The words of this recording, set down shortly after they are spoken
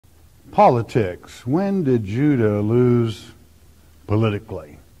Politics. When did Judah lose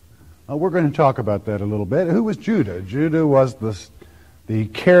politically? We're going to talk about that a little bit. Who was Judah? Judah was the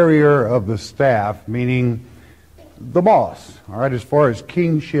carrier of the staff, meaning the boss, all right, as far as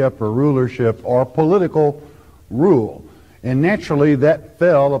kingship or rulership or political rule. And naturally, that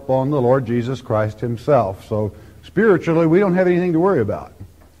fell upon the Lord Jesus Christ himself. So spiritually, we don't have anything to worry about.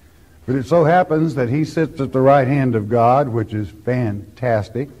 But it so happens that he sits at the right hand of God, which is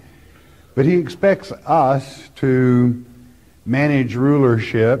fantastic. But he expects us to manage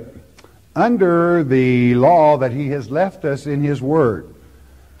rulership under the law that he has left us in his word.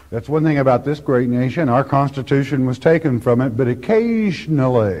 That's one thing about this great nation. Our Constitution was taken from it, but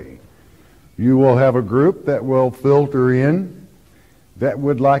occasionally you will have a group that will filter in that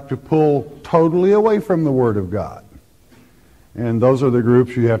would like to pull totally away from the Word of God. And those are the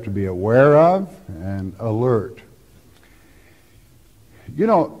groups you have to be aware of and alert. You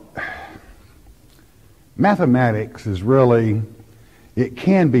know, mathematics is really, it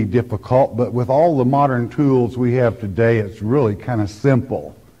can be difficult, but with all the modern tools we have today, it's really kind of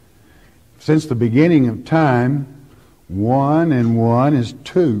simple. Since the beginning of time, 1 and 1 is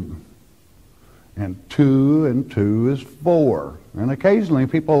 2. And 2 and 2 is 4. And occasionally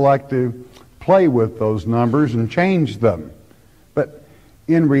people like to play with those numbers and change them. But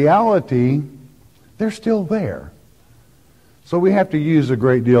in reality, they're still there. So we have to use a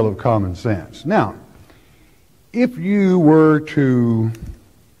great deal of common sense. Now, if you were to,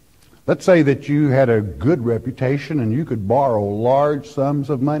 let's say that you had a good reputation and you could borrow large sums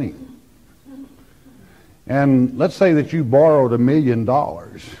of money. And let's say that you borrowed $1 million.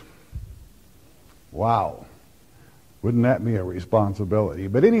 Wow. Wouldn't that be a responsibility?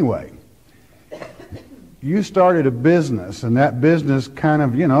 But anyway, you started a business, and that business kind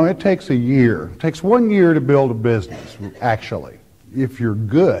of, it takes a year. It takes 1 year to build a business, actually, if you're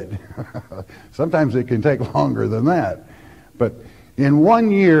good. Sometimes it can take longer than that. But in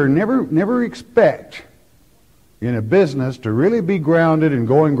 1 year, never expect in a business to really be grounded and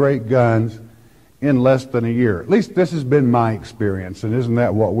going great guns in less than a year. At least this has been my experience, and isn't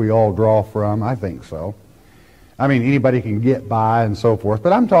that what we all draw from? I think so. I mean, anybody can get by and so forth,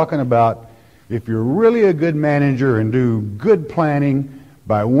 but I'm talking about if you're really a good manager and do good planning,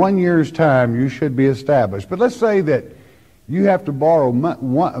 by 1 year's time you should be established. But let's say that you have to borrow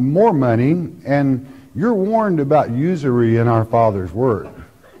more money, and you're warned about usury in our Father's Word.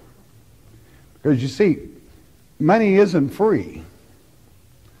 Because you see, money isn't free.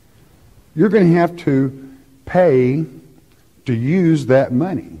 You're going to have to pay to use that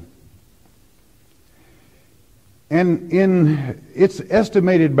money. And it's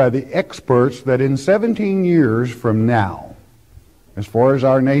estimated by the experts that in 17 years from now, as far as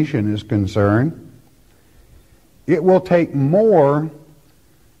our nation is concerned, it will take more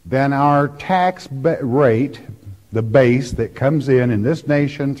than our tax rate, the base that comes in this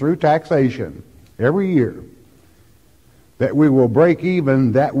nation through taxation every year, that we will break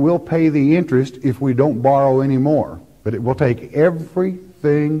even, that will pay the interest if we don't borrow any more. But it will take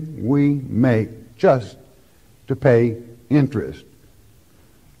everything we make just to pay interest.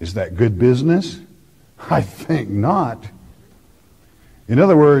 Is that good business? I think not. In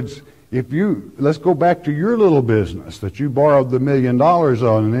other words, let's go back to your little business that you borrowed the $1 million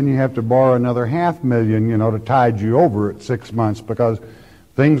on, and then you have to borrow another $500,000, to tide you over at 6 months because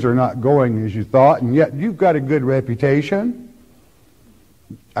things are not going as you thought, and yet you've got a good reputation.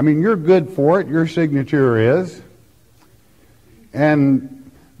 I mean, you're good for it. Your signature is.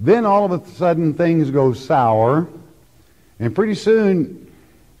 And then all of a sudden things go sour, and pretty soon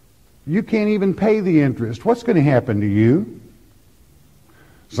you can't even pay the interest. What's going to happen to you?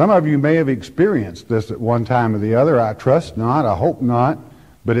 Some of you may have experienced this at one time or the other. I trust not. I hope not.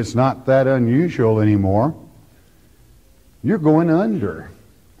 But it's not that unusual anymore. You're going under.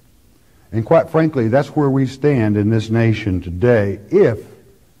 And quite frankly, that's where we stand in this nation today if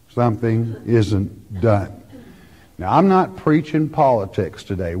something isn't done. Now, I'm not preaching politics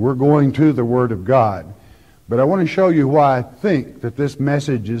today. We're going to the Word of God. But I want to show you why I think that this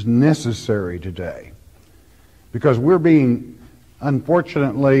message is necessary today. Because we're being,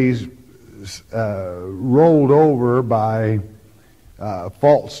 unfortunately, rolled over by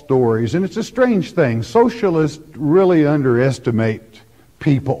false stories. And it's a strange thing. Socialists really underestimate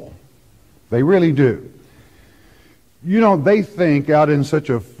people. They really do. They think out in such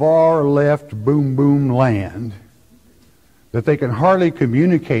a far left boom boom land that they can hardly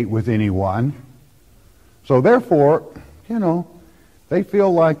communicate with anyone. So therefore, they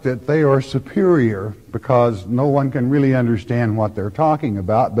feel like that they are superior because no one can really understand what they're talking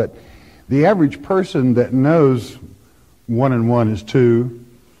about. But the average person that knows 1 and 1 is 2,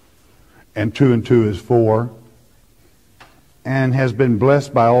 and 2 and 2 is 4, and has been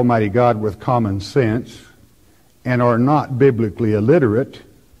blessed by Almighty God with common sense, and are not biblically illiterate,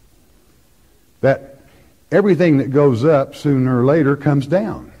 that everything that goes up sooner or later comes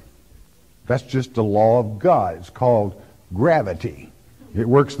down. That's just the law of God. It's called gravity. It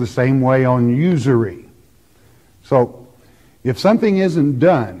works the same way on usury. So if something isn't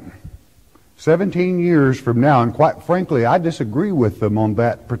done 17 years from now, and quite frankly, I disagree with them on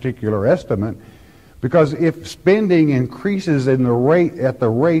that particular estimate, because if spending increases at the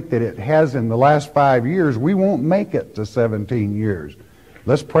rate that it has in the last 5 years, we won't make it to 17 years.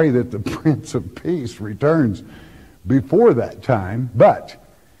 Let's pray that the Prince of Peace returns before that time, but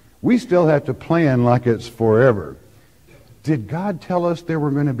we still have to plan like it's forever. Did God tell us there were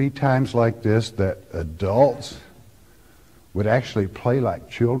going to be times like this that adults would actually play like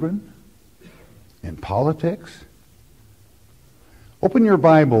children in politics? Open your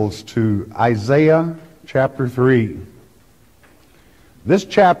Bibles to Isaiah chapter 3. This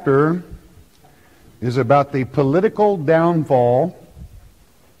chapter is about the political downfall,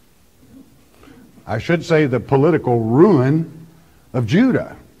 I should say the political ruin of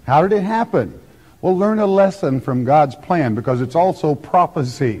Judah. How did it happen? Well, learn a lesson from God's plan, because it's also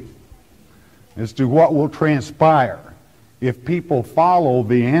prophecy as to what will transpire if people follow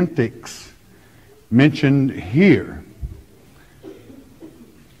the antics mentioned here.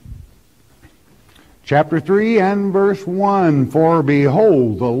 Chapter 3 and verse 1, For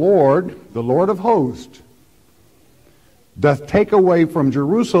behold, the Lord of hosts, doth take away from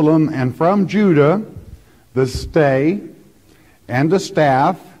Jerusalem and from Judah the stay and the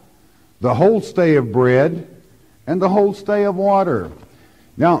staff, the whole stay of bread, and the whole stay of water.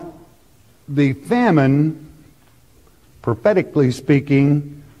 Now, the famine, prophetically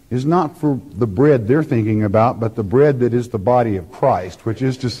speaking, is not for the bread they're thinking about, but the bread that is the body of Christ, which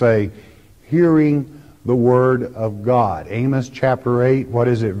is to say, hearing the Word of God. Amos chapter 8, what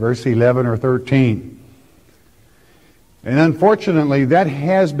is it, verse 11 or 13? And unfortunately, that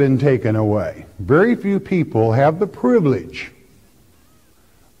has been taken away. Very few people have the privilege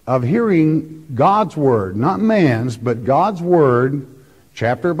of hearing God's Word, not man's, but God's Word,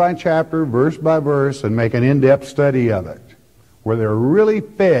 chapter by chapter, verse by verse, and make an in-depth study of it, where they're really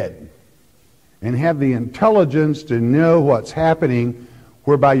fed and have the intelligence to know what's happening,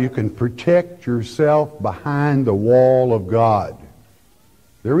 whereby you can protect yourself behind the wall of God.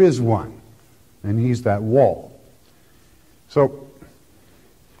 There is one, and He's that wall. So,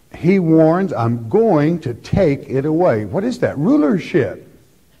 He warns, I'm going to take it away. What is that? Rulership.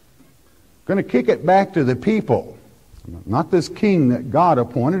 Going to kick it back to the people. Not this king that God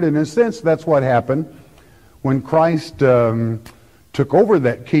appointed. In a sense, that's what happened when Christ took over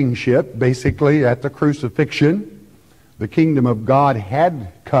that kingship, basically at the crucifixion. The kingdom of God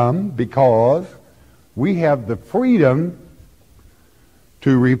had come because we have the freedom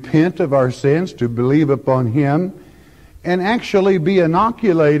to repent of our sins, to believe upon Him, and actually be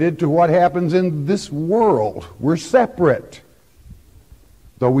inoculated to what happens in this world. We're separate,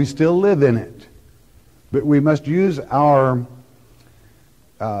 though we still live in it. But we must use our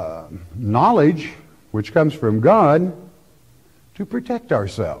knowledge, which comes from God, to protect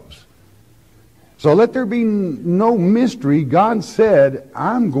ourselves. So let there be no mystery. God said,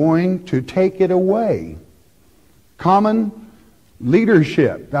 I'm going to take it away. Common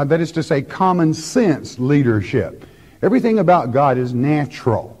leadership. Now, that is to say, common sense leadership. Everything about God is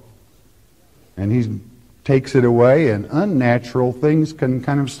natural. And He takes it away, and unnatural things can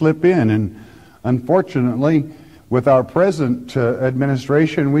kind of slip in. And unfortunately, with our present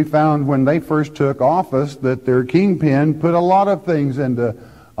administration, we found when they first took office that their kingpin put a lot of things into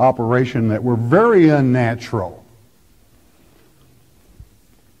operation that were very unnatural,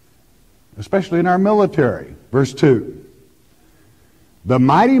 especially in our military. Verse 2, the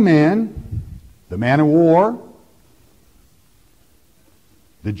mighty man, the man of war,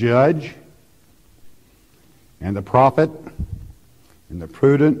 the judge, and the prophet, and the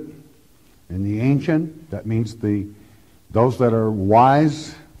prudent, and the ancient, that means those that are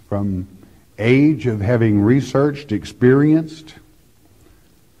wise from age of having researched, experienced,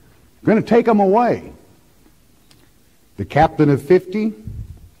 going to take them away. The captain of 50,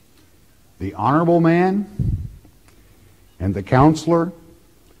 the honorable man, and the counselor,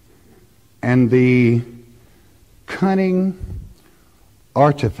 and the cunning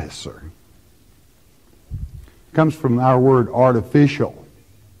artificer. Comes from our word artificial,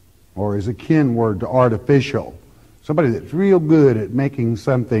 or is a kin word to artificial. Somebody that's real good at making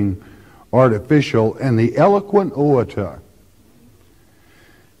something artificial. And the eloquent orator.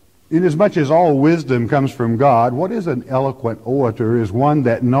 Inasmuch as all wisdom comes from God, what is an eloquent orator is one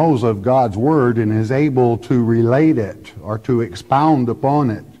that knows of God's word and is able to relate it or to expound upon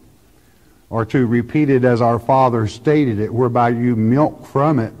it or to repeat it as our Father stated it, whereby you milk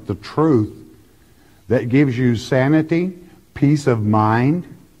from it the truth that gives you sanity, peace of mind.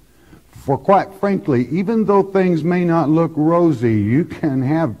 For quite frankly, even though things may not look rosy, you can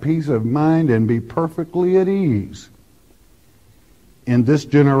have peace of mind and be perfectly at ease in this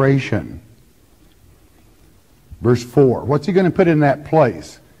generation. Verse 4, what's he going to put in that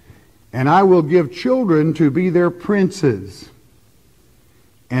place? And I will give children to be their princes,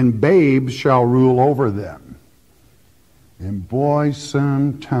 and babes shall rule over them. And boy,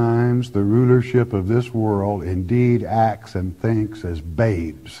 sometimes the rulership of this world indeed acts and thinks as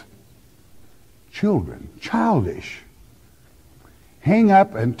babes. Children, childish. Hang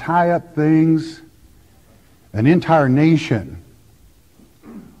up and tie up things, an entire nation,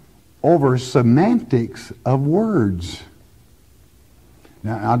 over semantics of words.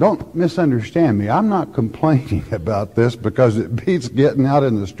 Now, don't misunderstand me. I'm not complaining about this because it beats getting out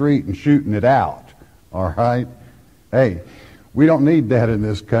in the street and shooting it out. All right? Hey, we don't need that in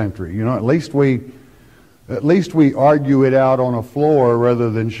this country. You know, at least we argue it out on a floor rather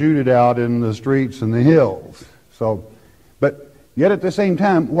than shoot it out in the streets and the hills. So, but yet at the same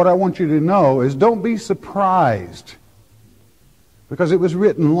time, what I want you to know is don't be surprised, because it was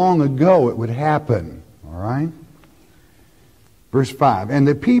written long ago it would happen. All right? Verse 5, and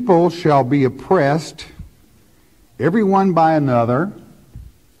the people shall be oppressed, every one by another,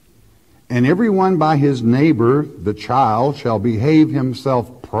 and every one by his neighbor. The child shall behave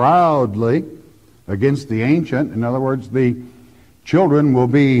himself proudly against the ancient. In other words, the children will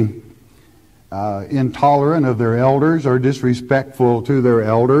be intolerant of their elders or disrespectful to their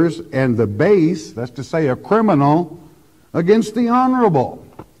elders. And the base, that's to say a criminal, against the honorable.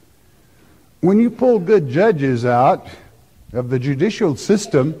 When you pull good judges out of the judicial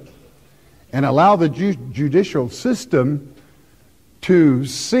system and allow the judicial system to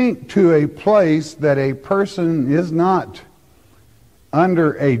sink to a place that a person is not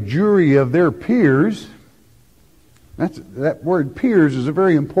under a jury of their peers, that word peers is a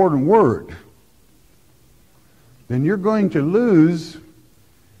very important word, then you're going to lose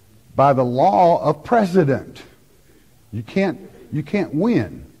by the law of precedent. You can't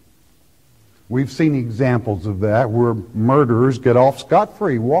win. We've seen examples of that where murderers get off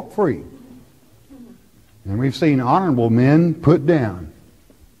scot-free, walk free. And we've seen honorable men put down.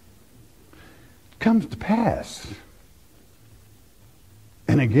 It comes to pass.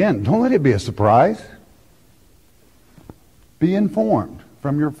 And again, don't let it be a surprise. Be informed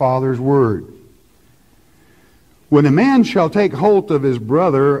from your Father's word. When a man shall take hold of his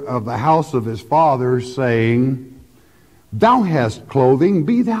brother of the house of his father, saying, Thou hast clothing,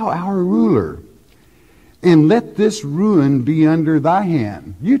 be thou our ruler, and let this ruin be under thy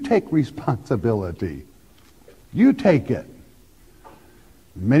hand. You take responsibility. You take it.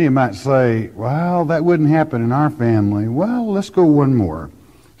 Many might say, well, that wouldn't happen in our family. Well, let's go one more.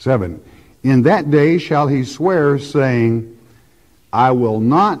 7. In that day shall he swear, saying, I will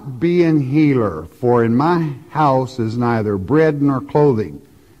not be an healer, for in my house is neither bread nor clothing.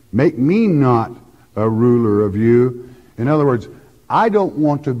 Make me not a ruler of you. In other words, I don't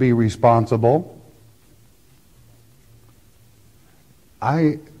want to be responsible.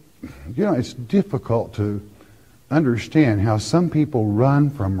 It's difficult to understand how some people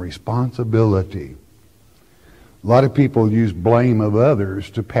run from responsibility. A lot of people use blame of others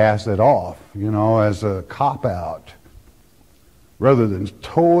to pass it off, as a cop-out, rather than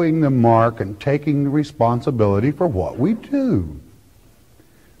toeing the mark and taking the responsibility for what we do.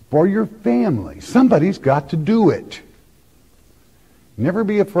 For your family, somebody's got to do it. Never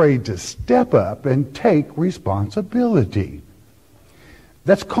be afraid to step up and take responsibility.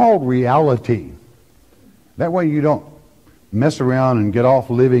 That's called reality. That way you don't mess around and get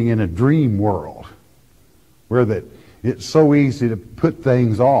off living in a dream world where it's so easy to put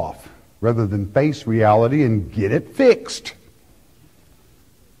things off rather than face reality and get it fixed.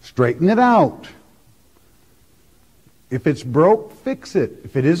 Straighten it out. If it's broke, fix it.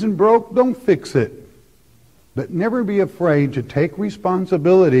 If it isn't broke, don't fix it. But never be afraid to take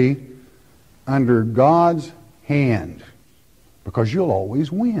responsibility under God's hand, because you'll always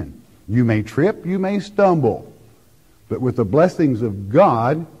win. You may trip, you may stumble, but with the blessings of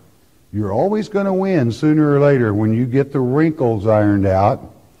God, you're always going to win sooner or later. When you get the wrinkles ironed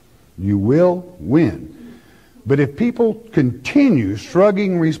out, you will win. But if people continue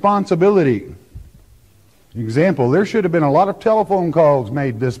shrugging responsibility, example, there should have been a lot of telephone calls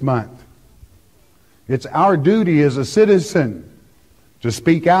made this month. It's our duty as a citizen to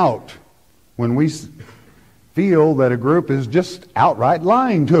speak out when we feel that a group is just outright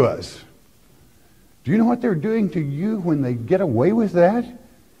lying to us. Do you know what they're doing to you when they get away with that?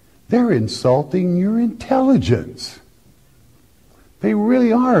 They're insulting your intelligence. They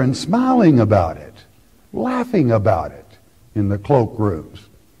really are, and smiling about it, laughing about it in the cloakrooms.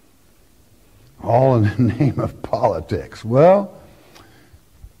 All in the name of politics. Well,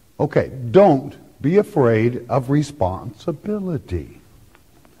 okay, don't be afraid of responsibility.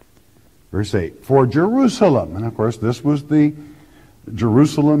 Verse 8, for Jerusalem, and of course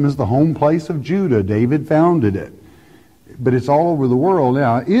Jerusalem is the home place of Judah. David founded it. But it's all over the world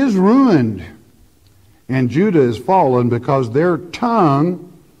now, is ruined. And Judah is fallen because their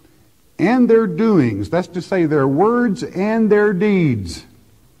tongue and their doings, that's to say their words and their deeds,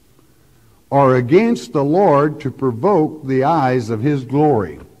 are against the Lord to provoke the eyes of His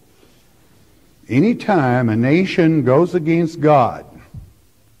glory. Anytime a nation goes against God,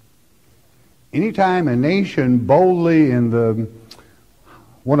 anytime a nation boldly in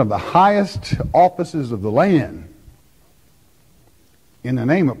one of the highest offices of the land, in the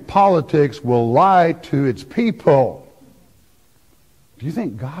name of politics, will lie to its people, do you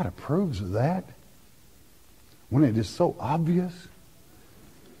think God approves of that? When it is so obvious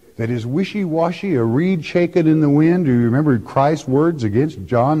that is wishy-washy, a reed shaken in the wind. Do you remember Christ's words against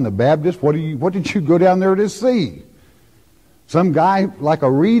John the Baptist? What did you go down there to see? Some guy like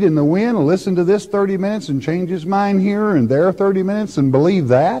a reed in the wind will listen to this 30 minutes and change his mind here and there 30 minutes and believe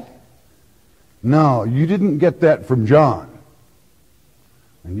that? No, you didn't get that from John.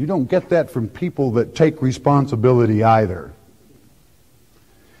 And you don't get that from people that take responsibility either.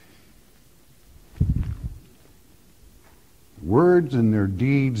 Words and their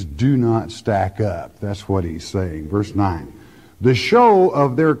deeds do not stack up. That's what he's saying. Verse 9. The show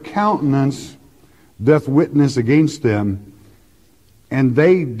of their countenance doth witness against them, and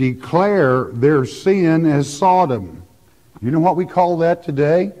they declare their sin as Sodom. You know what we call that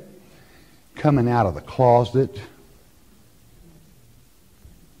today? Coming out of the closet.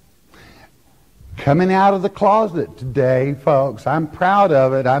 Coming out of the closet today, folks. I'm proud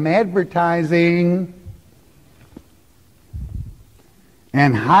of it. I'm advertising.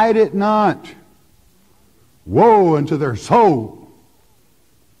 And hide it not. Woe unto their soul,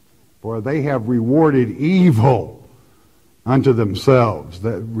 for they have rewarded evil unto themselves.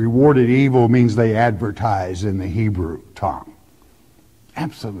 That rewarded evil means they advertise in the Hebrew tongue.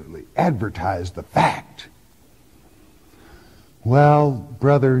 Absolutely advertise the fact. Well,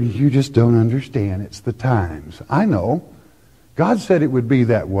 brother, you just don't understand. It's the times. I know. God said it would be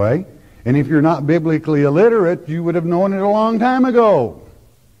that way. And if you're not biblically illiterate, you would have known it a long time ago.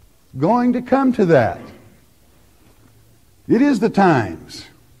 Going to come to that. It is the times.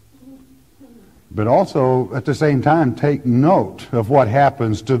 But also, at the same time, take note of what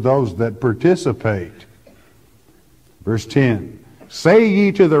happens to those that participate. Verse 10. Say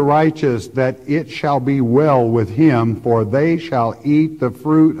ye to the righteous that it shall be well with him, for they shall eat the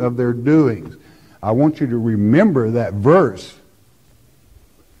fruit of their doings. I want you to remember that verse.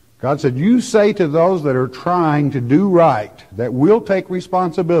 God said, you say to those that are trying to do right, that will take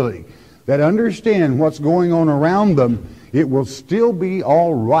responsibility, that understand what's going on around them, it will still be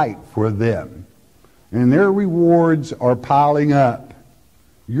all right for them. And their rewards are piling up.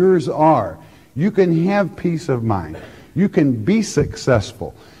 Yours are. You can have peace of mind. You can be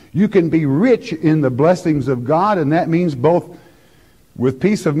successful. You can be rich in the blessings of God, and that means both with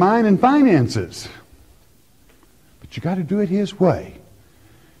peace of mind and finances. But you got to do it His way.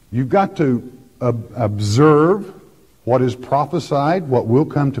 You've got to observe what is prophesied, what will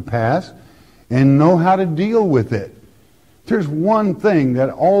come to pass, and know how to deal with it. There's one thing that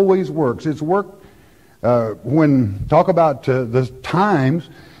always works. It's worked when, talk about the times,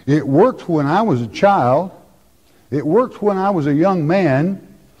 it worked when I was a child. It worked when I was a young man.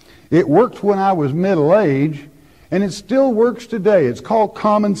 It worked when I was middle-aged. And it still works today. It's called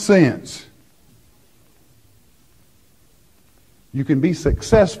common sense. You can be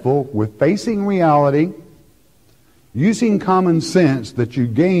successful with facing reality, using common sense that you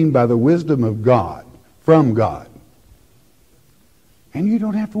gain by the wisdom of God, from God. And you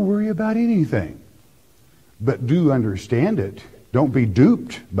don't have to worry about anything. But do understand it. Don't be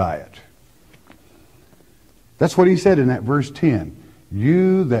duped by it. That's what he said in that verse 10.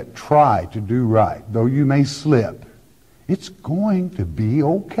 You that try to do right, though you may slip, it's going to be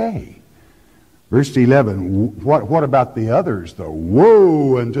okay. Verse 11, what about the others, though?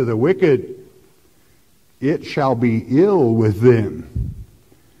 Woe unto the wicked! It shall be ill with them,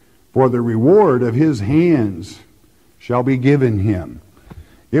 for the reward of his hands shall be given him.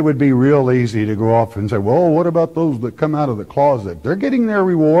 It would be real easy to go off and say, well, what about those that come out of the closet? They're getting their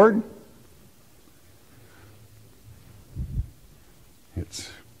reward.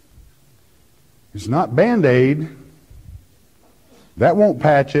 It's not Band-Aid. That won't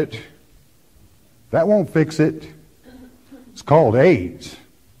patch it. That won't fix it. It's called AIDS.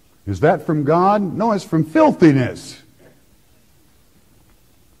 Is that from God? No, it's from filthiness.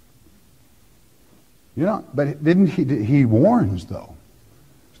 You know, but didn't he warns, though.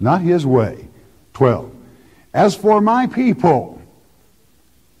 It's not his way. 12. As for my people,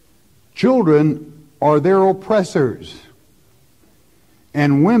 children are their oppressors,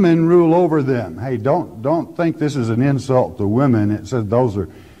 and women rule over them. Hey, don't think this is an insult to women. It says those are,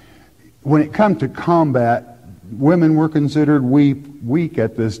 when it comes to combat, women were considered weak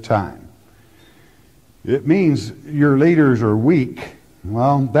at this time. It means your leaders are weak.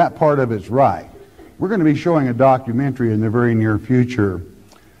 Well, that part of it's right. We're going to be showing a documentary in the very near future.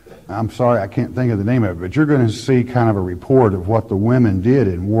 I'm sorry, I can't think of the name of it, but you're going to see kind of a report of what the women did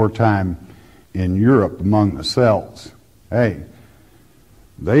in wartime in Europe among the cells. Hey,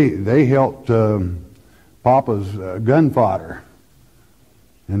 they helped Papa's gun fodder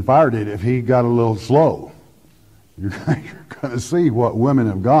and fired it if he got a little slow. You're going to see what women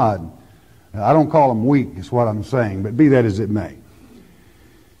of God, I don't call them weak, is what I'm saying, but be that as it may.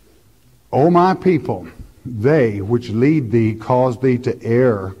 O my people, they which lead thee cause thee to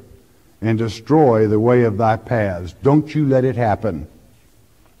err and destroy the way of thy paths. Don't you let it happen.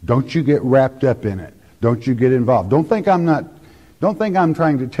 Don't you get wrapped up in it. Don't you get involved. Don't think I'm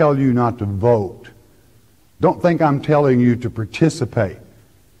trying to tell you not to vote. Don't think I'm telling you to participate.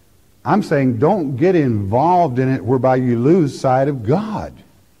 I'm saying don't get involved in it whereby you lose sight of God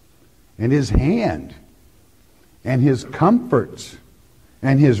and His hand and His comforts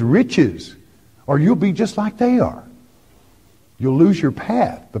and His riches, or you'll be just like they are. You'll lose your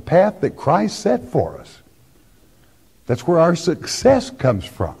path, the path that Christ set for us. That's where our success comes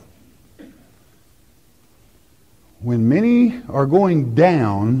from. When many are going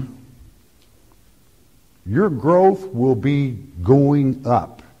down, your growth will be going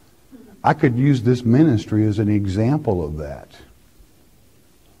up. I could use this ministry as an example of that.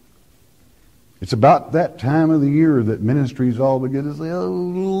 It's about that time of the year that ministries all begin to say, oh,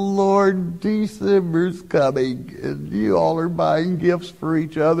 Lord, December's coming, and you all are buying gifts for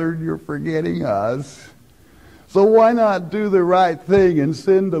each other, and you're forgetting us. So why not do the right thing and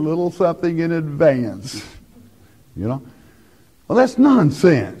send a little something in advance? You know? Well, that's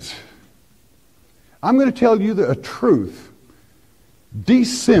nonsense. I'm going to tell you a truth.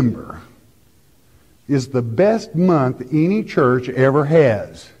 December is the best month any church ever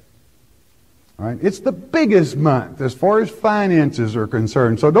has. All right? It's the biggest month as far as finances are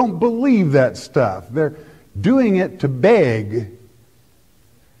concerned. So don't believe that stuff. They're doing it to beg.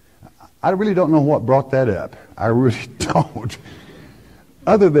 I really don't know what brought that up. I really don't.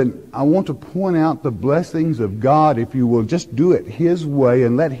 Other than I want to point out the blessings of God if you will just do it His way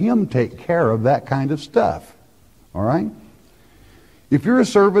and let Him take care of that kind of stuff. All right? If you're a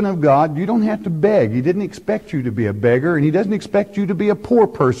servant of God, you don't have to beg. He didn't expect you to be a beggar, and He doesn't expect you to be a poor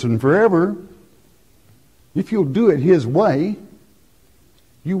person forever. If you'll do it His way,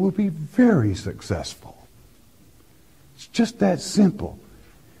 you will be very successful. It's just that simple.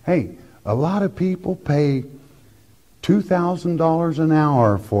 Hey, a lot of people pay $2,000 an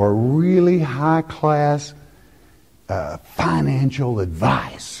hour for really high-class financial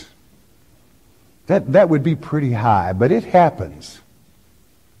advice. That would be pretty high, but it happens.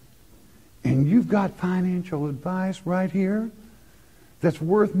 And you've got financial advice right here that's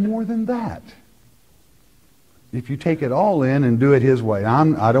worth more than that. If you take it all in and do it His way.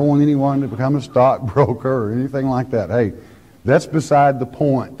 I don't want anyone to become a stockbroker or anything like that. Hey, that's beside the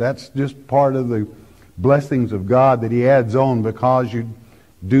point. That's just part of the blessings of God that He adds on because you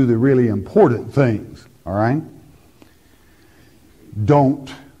do the really important things. All right?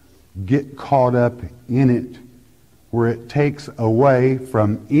 Don't get caught up in it where it takes away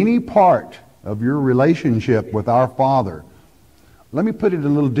from any part of your relationship with our Father. Let me put it a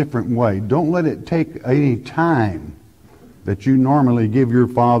little different way. Don't let it take any time that you normally give your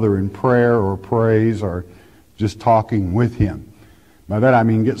Father in prayer or praise or just talking with Him. By that I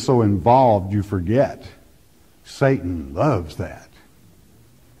mean get so involved you forget. Satan loves that.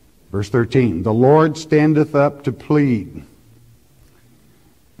 Verse 13, the Lord standeth up to plead,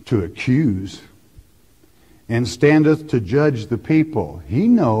 to accuse, and standeth to judge the people. He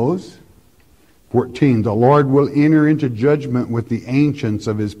knows. 14, the Lord will enter into judgment with the ancients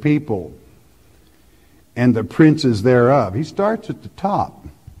of His people and the princes thereof. He starts at the top.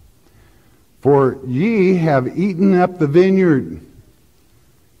 For ye have eaten up the vineyard,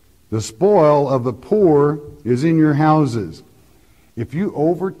 The spoil of the poor is in your houses. If you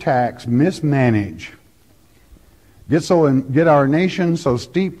overtax, mismanage, get our nation so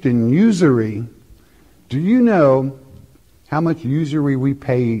steeped in usury, do you know how much usury we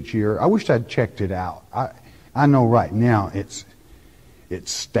pay each year? I wish I'd checked it out. I know right now it's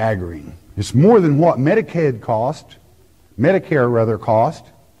staggering. It's more than what Medicare cost.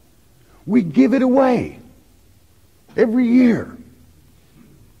 We give it away every year.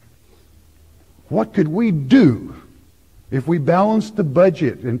 What could we do if we balanced the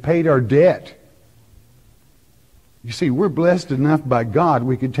budget and paid our debt? You see, we're blessed enough by God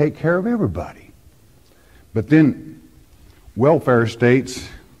we could take care of everybody. But then welfare states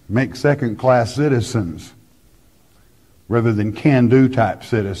make second-class citizens rather than can-do type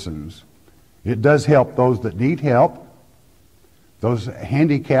citizens. It does help those that need help. Those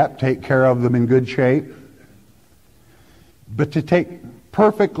handicapped, take care of them in good shape. But to take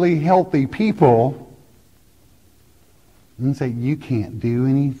perfectly healthy people and say, you can't do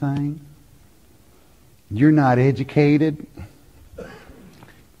anything, you're not educated,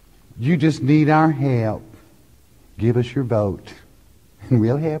 you just need our help, give us your vote and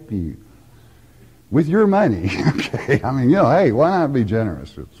we'll help you with your money. Okay, I mean, hey, why not be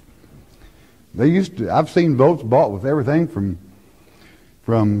generous? I've seen votes bought with everything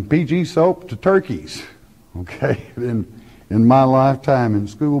from PG soap to turkeys, okay, in my lifetime, in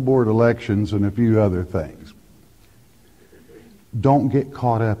school board elections and a few other things. Don't get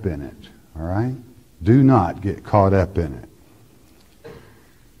caught up in it, all right? Do not get caught up in it.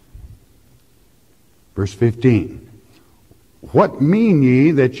 Verse 15. What mean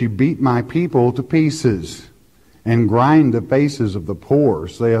ye that ye beat my people to pieces and grind the faces of the poor,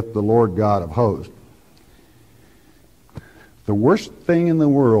 saith the Lord God of hosts? The worst thing in the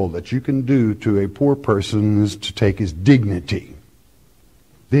world that you can do to a poor person is to take his dignity.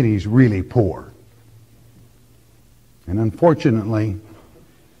 Then he's really poor. And unfortunately,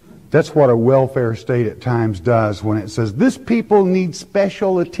 that's what a welfare state at times does when it says, this people need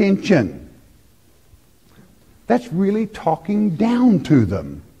special attention. That's really talking down to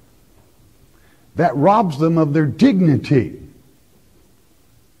them. That robs them of their dignity.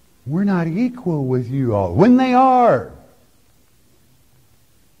 We're not equal with you all. When they are.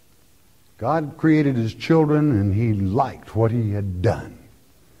 God created his children and he liked what he had done.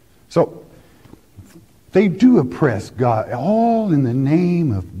 So, they do oppress God, all in the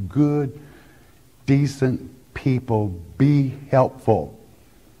name of good, decent people. Be helpful.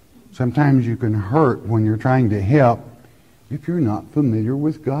 Sometimes you can hurt when you're trying to help if you're not familiar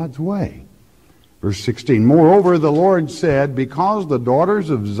with God's way. Verse 16, moreover the Lord said, because the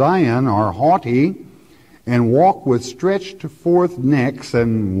daughters of Zion are haughty, and walk with stretched forth necks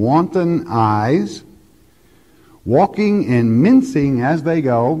and wanton eyes, walking and mincing as they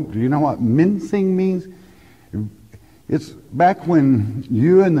go. Do you know what mincing means? It's back when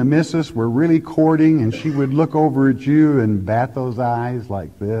you and the missus were really courting and she would look over at you and bat those eyes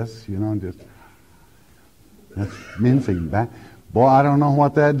like this, just, that's mincing back. Boy, I don't know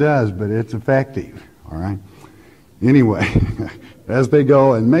what that does, but it's effective, all right? Anyway, as they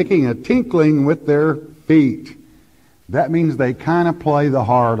go and making a tinkling with their feet. That means they kind of play the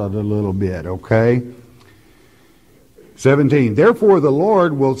harlot a little bit, okay? 17, therefore the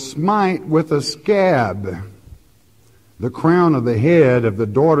Lord will smite with a scab the crown of the head of the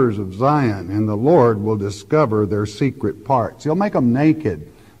daughters of Zion, and the Lord will discover their secret parts. He'll make them naked.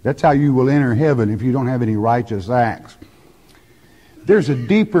 That's how you will enter heaven if you don't have any righteous acts. There's a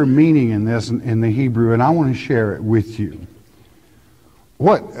deeper meaning in this in the Hebrew, and I want to share it with you.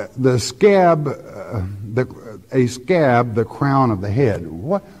 What the scab, a scab, the crown of the head.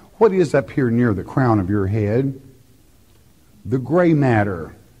 What is up here near the crown of your head? The gray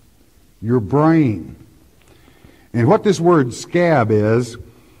matter, your brain. And what this word scab is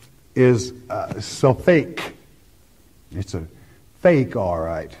so fake. It's a fake, all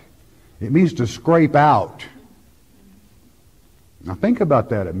right. It means to scrape out. Now think about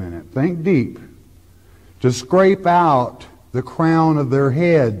that a minute. Think deep. To scrape out the crown of their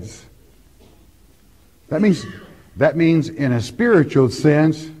heads. That means in a spiritual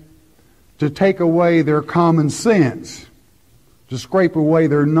sense to take away their common sense, to scrape away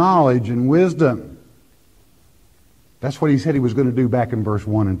their knowledge and wisdom. That's what he said he was going to do back in verse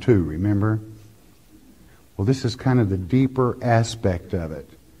 1 and 2, remember? Well, this is kind of the deeper aspect of it.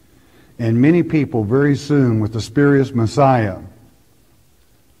 And many people very soon with the spurious Messiah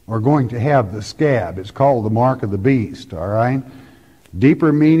are going to have the scab. It's called the mark of the beast, all right?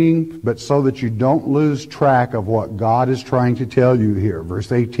 Deeper meaning, but so that you don't lose track of what God is trying to tell you here.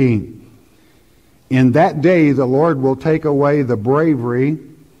 Verse 18. In that day the Lord will take away the bravery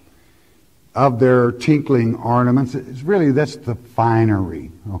of their tinkling ornaments. It's really, that's the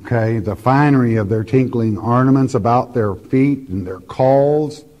finery, okay? The finery of their tinkling ornaments about their feet and their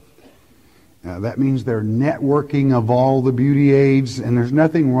calls. That means they're networking of all the beauty aids, and there's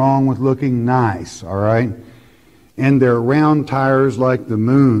nothing wrong with looking nice, all right? And they're round tires like the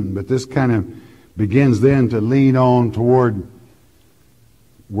moon, but this kind of begins then to lean on toward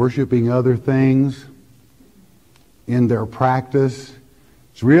worshiping other things in their practice.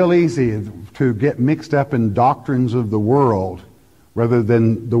 It's real easy to get mixed up in doctrines of the world rather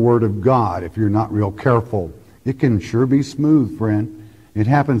than the Word of God if you're not real careful. It can sure be smooth, friend. It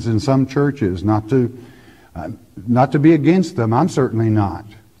happens in some churches. Not to be against them. I'm certainly not.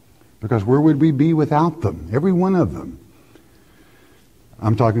 Because where would we be without them? Every one of them.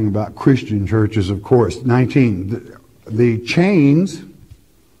 I'm talking about Christian churches, of course. 19. The chains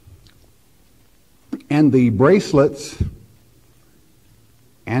and the bracelets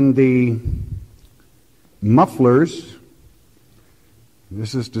and the mufflers,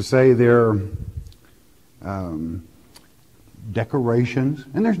 this is to say their decorations.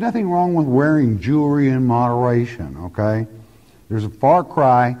 And there's nothing wrong with wearing jewelry in moderation, okay? There's a far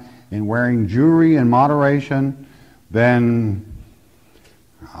cry in wearing jewelry in moderation than,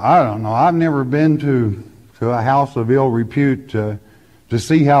 I don't know, I've never been to a house of ill repute to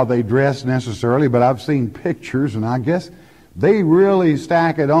see how they dress necessarily, but I've seen pictures, and I guess they really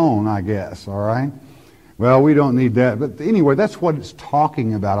stack it on, I guess, all right? Well, we don't need that. But anyway, that's what it's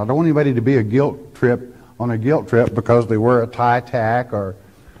talking about. I don't want anybody to be a guilt trip because they wear a tie tack or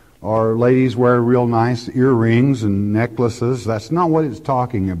ladies wear real nice earrings and necklaces. That's not what it's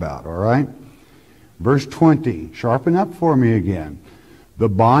talking about, all right? Verse 20, sharpen up for me again. The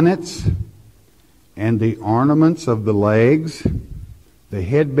bonnets and the ornaments of the legs, the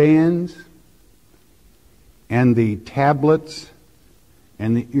headbands, and the tablets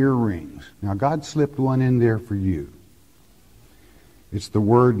and the earrings. Now, God slipped one in there for you. It's the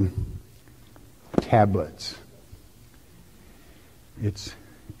word tablets. It's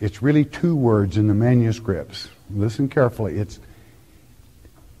really two words in the manuscripts. Listen carefully. It's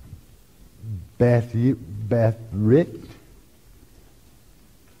Bethrit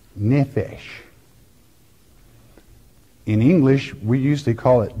Nephesh. In English, we usually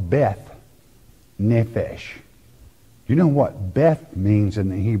call it Beth Nephesh. You know what Beth means in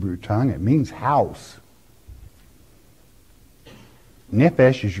the Hebrew tongue? It means house.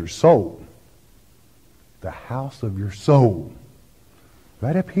 Nephesh is your soul. The house of your soul.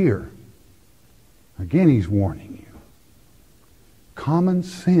 Right up here. Again, he's warning you. Common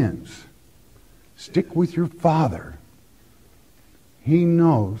sense. Stick with your Father. He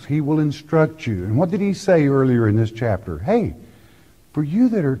knows. He will instruct you. And what did he say earlier in this chapter? Hey, for you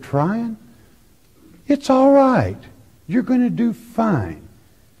that are trying, it's all right. You're going to do fine.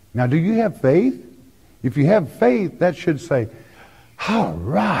 Now, do you have faith? If you have faith, that should say, all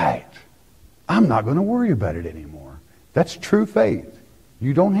right, I'm not going to worry about it anymore. That's true faith.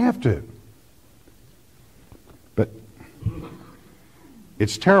 You don't have to. But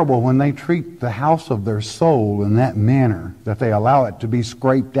it's terrible when they treat the house of their soul in that manner, that they allow it to be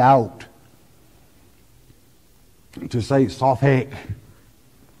scraped out. To say, sophek.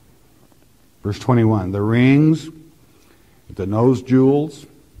 Verse 21, the rings, the nose jewels.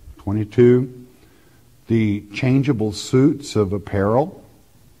 22, the changeable suits of apparel.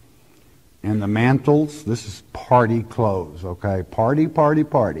 And the mantles. This is party clothes, okay? Party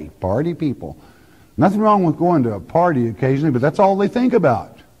people. Nothing wrong with going to a party occasionally, but that's all they think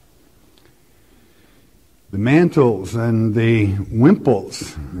about. The mantles and the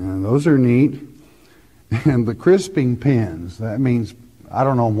wimples, those are neat. And the crisping pins, that means, I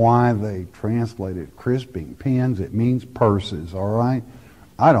don't know why they translated crisping pins. It means purses, all right?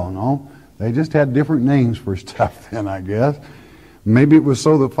 I don't know. They just had different names for stuff then, I guess. Maybe it was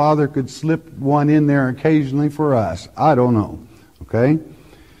so the Father could slip one in there occasionally for us. I don't know, okay?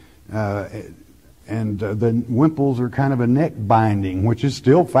 And the wimples are kind of a neck binding, which is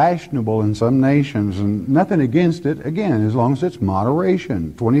still fashionable in some nations, and nothing against it, again, as long as it's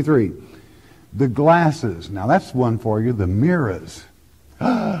moderation. 23. The glasses. Now that's one for you. The mirrors.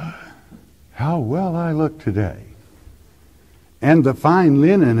 How well I look today. And the fine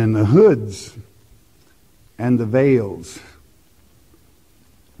linen and the hoods and the veils.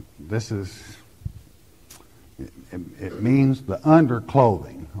 This is, it means the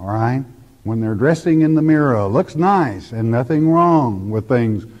underclothing, all right? When they're dressing in the mirror, it looks nice, and nothing wrong with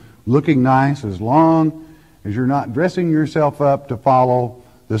things looking nice as long as you're not dressing yourself up to follow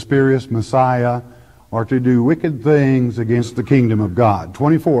the spurious Messiah or to do wicked things against the kingdom of God.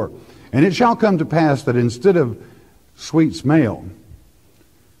 24. And it shall come to pass that instead of sweet smell,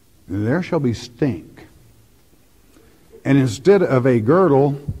 there shall be stink. And instead of a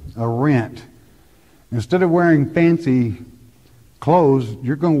girdle, a rent. Instead of wearing fancy clothes,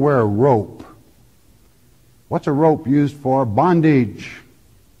 you're going to wear a rope. What's a rope used for? Bondage.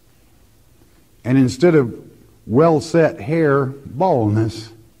 And instead of well-set hair, baldness.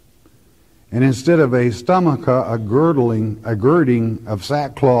 And instead of a stomacha, a girding of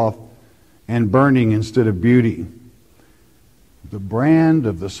sackcloth, and burning instead of beauty. The brand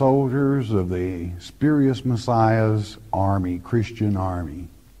of the soldiers of the spurious Messiah's army, Christian army.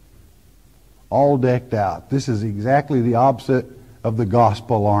 All decked out. This is exactly the opposite of the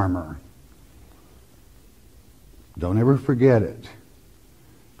gospel armor. Don't ever forget it.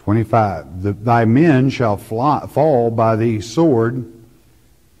 25. Thy men shall fall by the sword,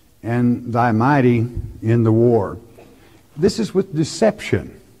 and thy mighty in the war. This is with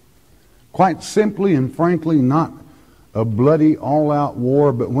deception. Quite simply and frankly, not a bloody all-out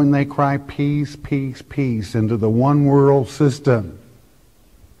war, but when they cry peace, peace, peace into the one world system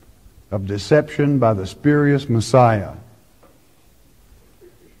of deception by the spurious Messiah.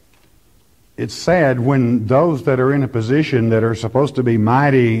 It's sad when those that are in a position that are supposed to be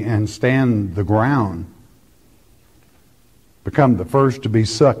mighty and stand the ground become the first to be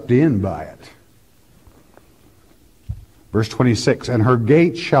sucked in by it. Verse 26, and her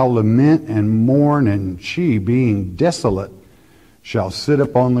gates shall lament and mourn, and she, being desolate, shall sit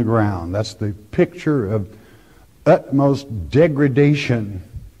upon the ground. That's the picture of utmost degradation.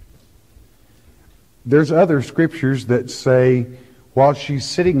 There's other scriptures that say, while she's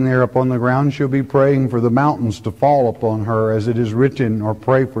sitting there upon the ground, she'll be praying for the mountains to fall upon her, as it is written, or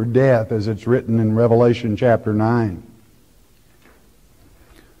pray for death, as it's written in Revelation chapter 9.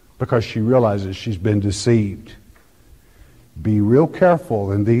 Because she realizes she's been deceived. Be real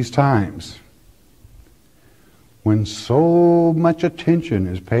careful in these times when so much attention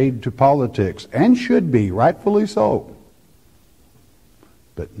is paid to politics, and should be, rightfully so.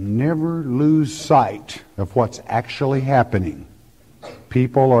 But never lose sight of what's actually happening.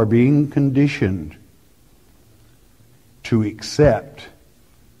 People are being conditioned to accept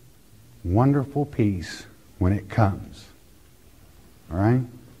wonderful peace when it comes. All right?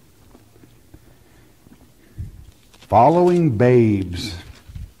 Following babes.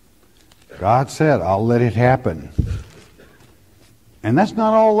 God said, I'll let it happen. And that's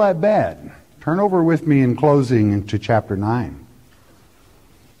not all that bad. Turn over with me in closing into chapter 9.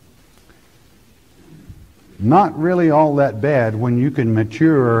 Not really all that bad when you can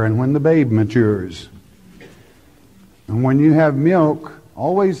mature and when the babe matures. And when you have milk,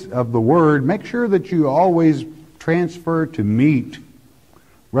 always of the word, make sure that you always transfer to meat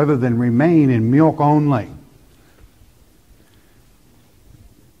rather than remain in milk only.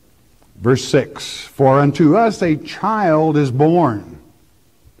 Verse 6, for unto us a child is born,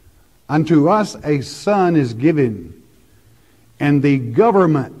 unto us a son is given, and the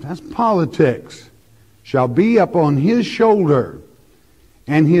government, that's politics, shall be upon his shoulder,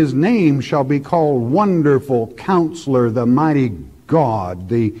 and his name shall be called Wonderful Counselor, the Mighty God,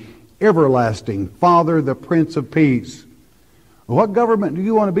 the Everlasting Father, the Prince of Peace. What government do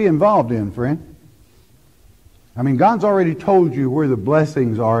you want to be involved in, friend? I mean, God's already told you where the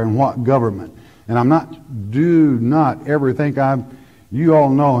blessings are and what government. And do not ever think you all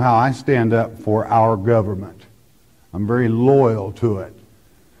know how I stand up for our government. I'm very loyal to it.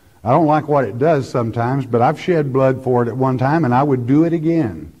 I don't like what it does sometimes, but I've shed blood for it at one time, and I would do it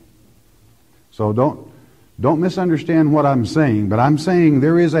again. So don't misunderstand what I'm saying, but I'm saying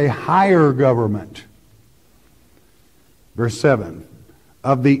there is a higher government. Verse 7,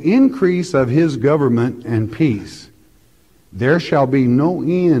 of the increase of his government and peace, there shall be no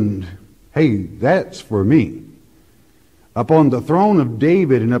end. Hey, that's for me. Upon the throne of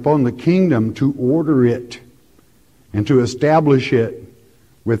David and upon the kingdom, to order it and to establish it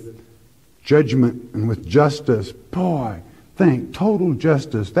with judgment and with justice. Boy, think, total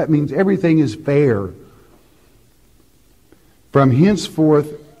justice. That means everything is fair. From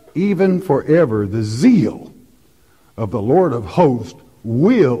henceforth, even forever, the zeal of the Lord of hosts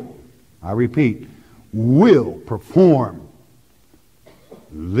will, I repeat, will perform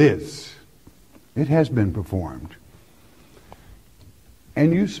this. It has been performed.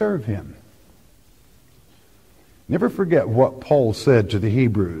 And you serve him. Never forget what Paul said to the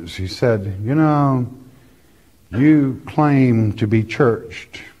Hebrews. He said, you claim to be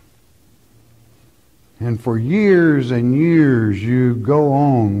churched. And for years and years you go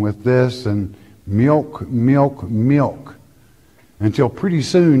on with this and milk, until pretty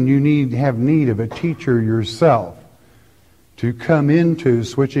soon you have need of a teacher yourself to come into,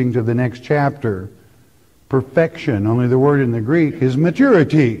 switching to the next chapter, perfection. Only the word in the Greek is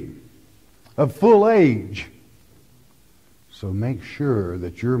maturity. of full age. So make sure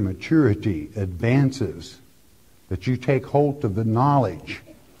that your maturity advances, that you take hold of the knowledge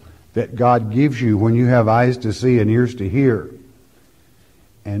that God gives you when you have eyes to see and ears to hear.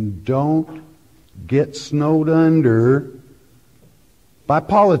 And don't get snowed under by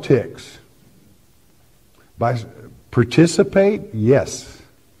politics. Participate, yes.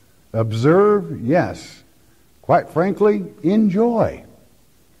 Observe, yes. Quite frankly, enjoy.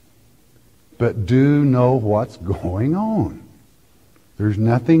 But do know what's going on. There's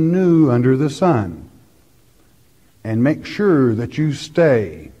nothing new under the sun. And make sure that you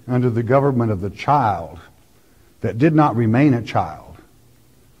stay under the government of the child that did not remain a child,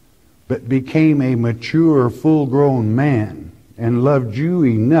 but became a mature, full-grown man and loved you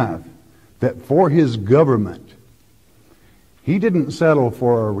enough that for his government, he didn't settle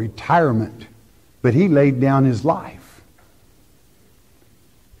for a retirement, but he laid down his life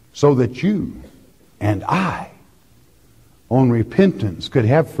so that you and I, on repentance, could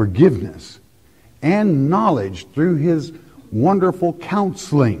have forgiveness and knowledge through his wonderful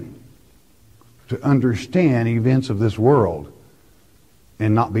counseling to understand events of this world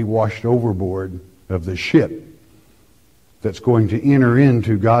and not be washed overboard of the ship that's going to enter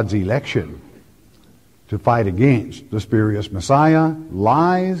into God's election to fight against the spurious Messiah,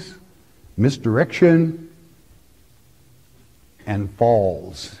 lies, misdirection, and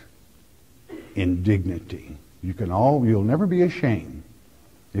falls in dignity. You'll never be ashamed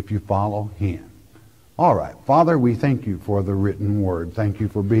if you follow him. All right, Father, we thank you for the written word. Thank you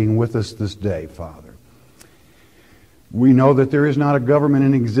for being with us this day, Father. We know that there is not a government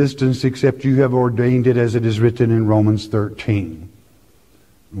in existence except you have ordained it, as it is written in Romans 13.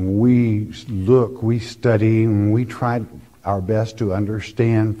 We look, we study, and we try our best to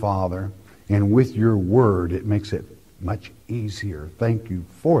understand, Father. And with your word, it makes it much easier. Thank you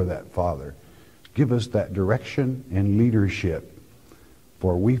for that, Father. Give us that direction and leadership,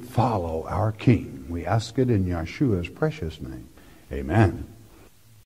 for we follow our King. We ask it in Yeshua's precious name. Amen.